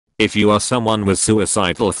If you are someone with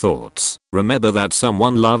suicidal thoughts, remember that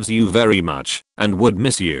someone loves you very much and would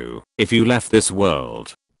miss you if you left this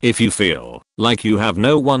world. If you feel like you have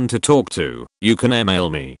no one to talk to, you can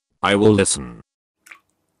email me. I will listen.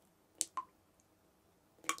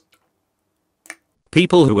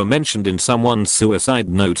 People who were mentioned in someone's suicide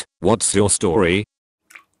note, what's your story?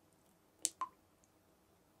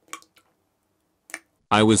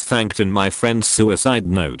 I was thanked in my friend's suicide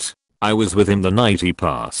note. I was with him the night he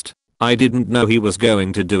passed. I didn't know he was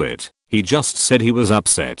going to do it. He just said he was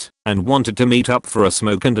upset and wanted to meet up for a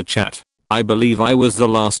smoke and a chat. I believe I was the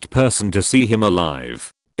last person to see him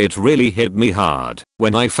alive. It really hit me hard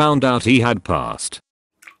when I found out he had passed.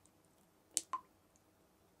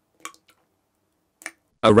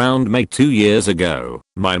 Around May 2 years ago,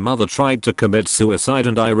 my mother tried to commit suicide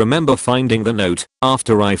and I remember finding the note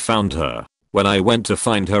after I found her. When I went to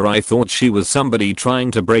find her, I thought she was somebody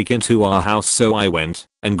trying to break into our house, so I went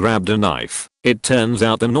and grabbed a knife. It turns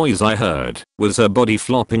out the noise I heard was her body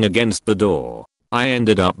flopping against the door. I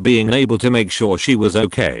ended up being able to make sure she was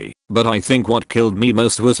okay, but I think what killed me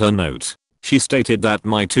most was her note. She stated that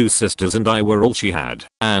my 2 sisters and I were all she had,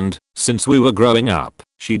 and since we were growing up,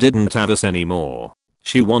 she didn't have us anymore.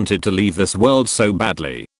 She wanted to leave this world so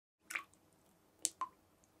badly.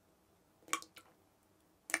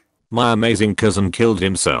 My amazing cousin killed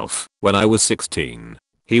himself when I was 16.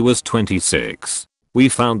 He was 26. We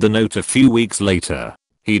found the note a few weeks later.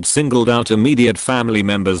 He'd singled out immediate family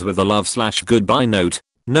members with a love/goodbye note.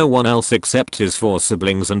 No one else except his 4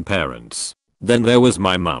 siblings and parents. Then there was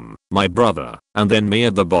my mum, my brother, and then me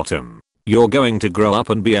at the bottom. You're going to grow up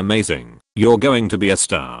and be amazing. You're going to be a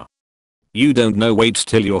star. You don't know, wait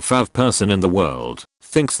till your fav person in the world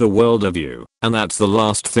thinks the world of you, and that's the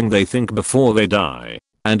last thing they think before they die.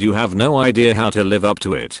 And you have no idea how to live up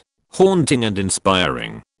to it. Haunting and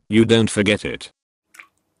inspiring. You don't forget it.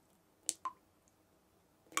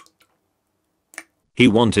 He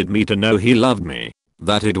wanted me to know he loved me.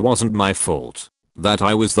 That it wasn't my fault. That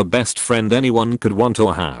I was the best friend anyone could want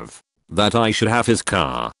or have. That I should have his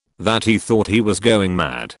car. That he thought he was going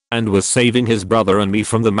mad and was saving his brother and me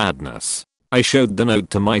from the madness. I showed the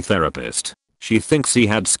note to my therapist. She thinks he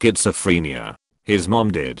had schizophrenia. His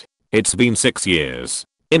mom did. It's been 6 years.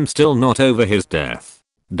 I'm still not over his death.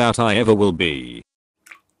 Doubt I ever will be.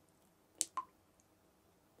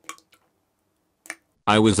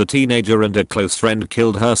 I was a teenager and a close friend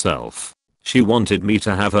killed herself. She wanted me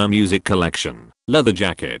to have her music collection, leather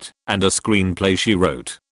jacket, and a screenplay she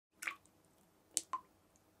wrote.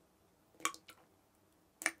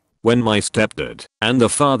 When my stepdad and the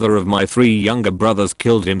father of my 3 younger brothers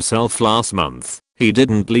killed himself last month, he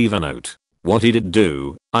didn't leave a note. What he did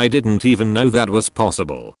do, I didn't even know that was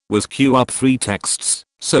possible, was queue up 3 texts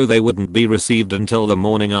so they wouldn't be received until the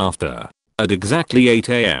morning after. At exactly 8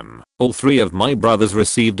 AM, all 3 of my brothers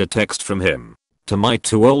received a text from him. To my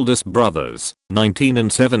 2 oldest brothers, 19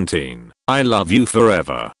 and 17, I love you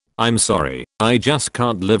forever. I'm sorry, I just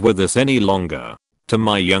can't live with this any longer. To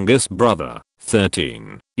my youngest brother,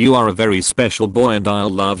 13, you are a very special boy and I'll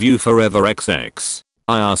love you forever XX.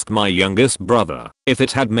 I asked my youngest brother if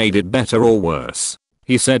it had made it better or worse.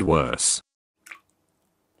 He said worse.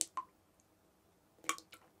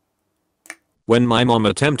 When my mom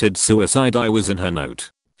attempted suicide, I was in her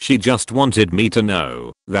note. She just wanted me to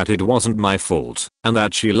know that it wasn't my fault and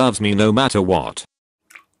that she loves me no matter what.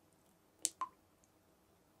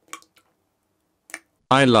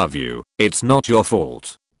 I love you, it's not your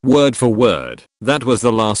fault. Word for word, that was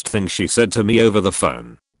the last thing she said to me over the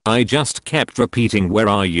phone. I just kept repeating, where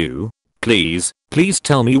are you? Please, please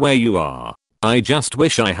tell me where you are. I just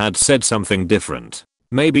wish I had said something different.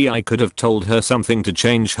 Maybe I could have told her something to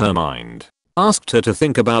change her mind. Asked her to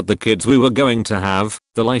think about the kids we were going to have,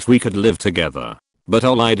 the life we could live together. But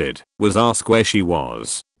all I did was ask where she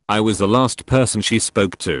was. I was the last person she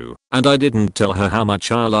spoke to, and I didn't tell her how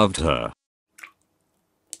much I loved her.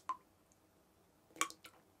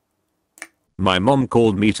 My mom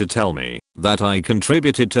called me to tell me that I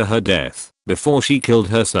contributed to her death before she killed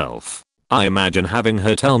herself. I imagine having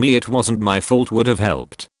her tell me it wasn't my fault would have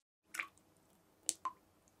helped.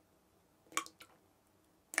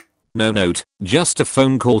 No note, just a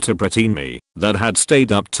phone call to preteen me that had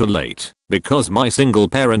stayed up too late because my single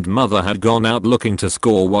parent mother had gone out looking to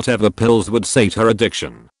score whatever pills would sate her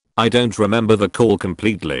addiction. I don't remember the call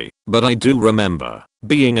completely, but I do remember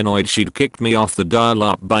being annoyed she'd kicked me off the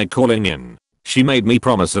dial-up by calling in. She made me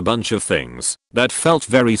promise a bunch of things that felt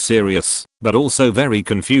very serious, but also very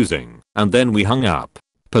confusing, and then we hung up.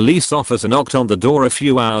 Police officer knocked on the door a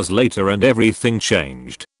few hours later and everything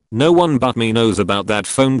changed. No one but me knows about that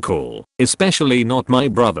phone call, especially not my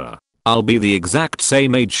brother. I'll be the exact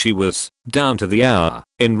same age she was, down to the hour,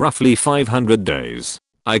 in roughly 500 days.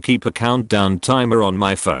 I keep a countdown timer on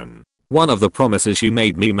my phone. One of the promises she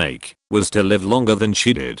made me make was to live longer than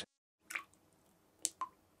she did.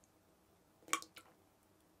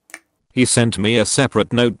 He sent me a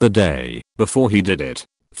separate note the day before he did it.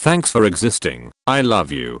 Thanks for existing. I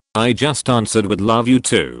love you. I just answered with love you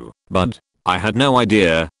too, but I had no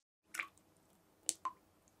idea.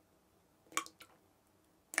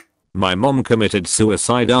 My mom committed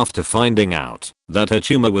suicide after finding out that her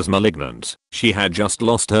tumor was malignant. She had just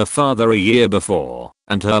lost her father a year before,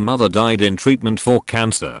 and her mother died in treatment for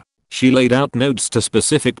cancer. She laid out notes to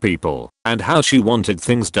specific people and how she wanted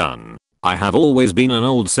things done. I have always been an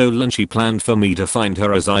old soul and she planned for me to find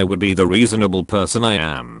her as I would be the reasonable person I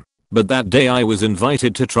am. But that day I was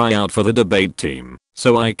invited to try out for the debate team,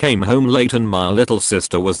 so I came home late and my little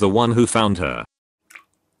sister was the one who found her.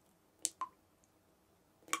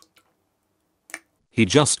 He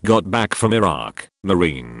just got back from Iraq,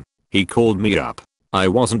 Marine. He called me up. I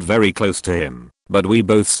wasn't very close to him, but we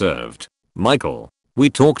both served. Michael. We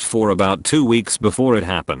talked for about 2 weeks before it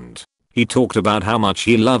happened. He talked about how much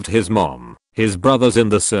he loved his mom, his brothers in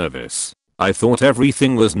the service. I thought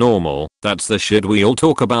everything was normal. That's the shit we all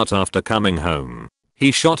talk about after coming home.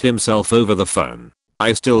 He shot himself over the phone.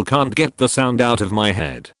 I still can't get the sound out of my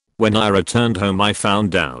head. When I returned home I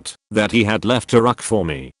found out that he had left a ruck for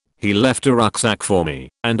me. He left a rucksack for me,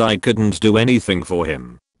 and I couldn't do anything for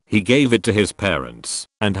him. He gave it to his parents,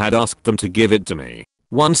 and had asked them to give it to me.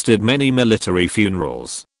 Once did many military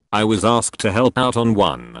funerals. I was asked to help out on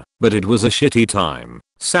one, but it was a shitty time.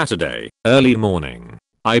 Saturday, early morning.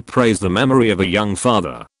 I praised the memory of a young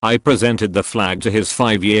father. I presented the flag to his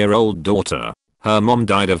 5-year-old daughter. Her mom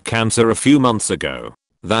died of cancer a few months ago.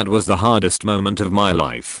 That was the hardest moment of my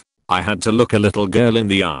life. I had to look a little girl in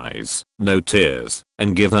the eyes, no tears,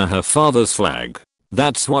 and give her her father's flag.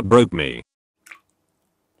 That's what broke me.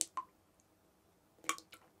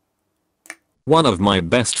 One of my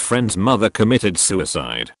best friend's mother committed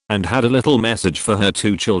suicide and had a little message for her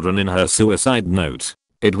 2 children in her suicide note.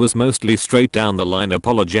 It was mostly straight down the line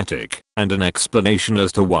apologetic and an explanation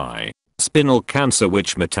as to why. Spinal cancer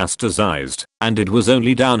which metastasized, and it was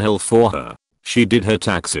only downhill for her. She did her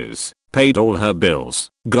taxes, paid all her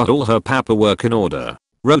bills, got all her paperwork in order,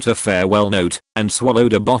 wrote a farewell note, and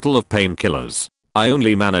swallowed a bottle of painkillers. I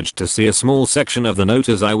only managed to see a small section of the note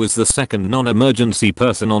as I was the second non-emergency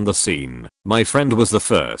person on the scene. My friend was the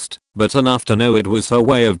first, but enough to know it was her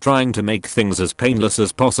way of trying to make things as painless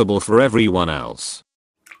as possible for everyone else.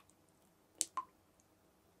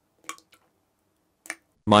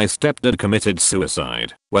 My stepdad committed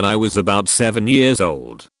suicide when I was about 7 years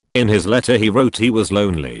old. In his letter he wrote he was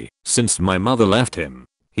lonely since my mother left him.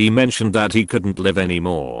 He mentioned that he couldn't live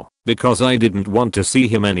anymore because I didn't want to see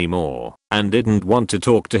him anymore and didn't want to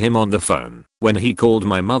talk to him on the phone. When he called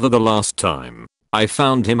my mother the last time, I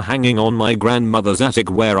found him hanging on my grandmother's attic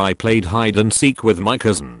where I played hide and seek with my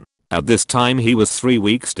cousin. At this time he was 3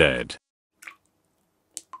 weeks dead.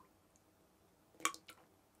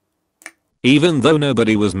 Even though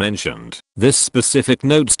nobody was mentioned, this specific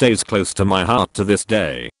note stays close to my heart to this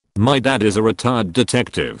day. My dad is a retired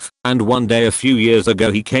detective, and one day a few years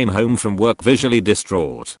ago he came home from work visually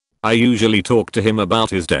distraught. I usually talk to him about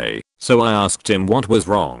his day, so I asked him what was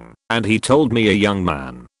wrong, and he told me a young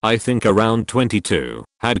man, I think around 22,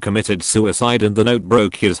 had committed suicide and the note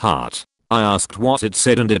broke his heart. I asked what it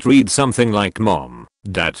said and it read something like, "Mom,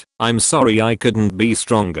 Dad, I'm sorry I couldn't be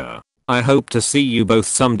stronger. I hope to see you both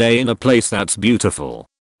someday in a place that's beautiful."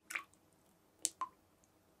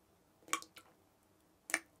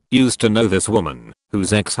 Used to know this woman,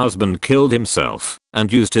 whose ex-husband killed himself,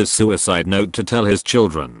 and used his suicide note to tell his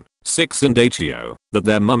children, 6 and 8, that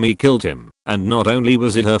their mummy killed him, and not only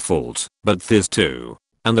was it her fault, but his too.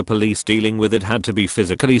 And the police dealing with it had to be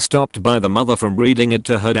physically stopped by the mother from reading it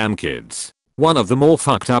to her damn kids. One of the more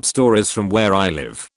fucked up stories from where I live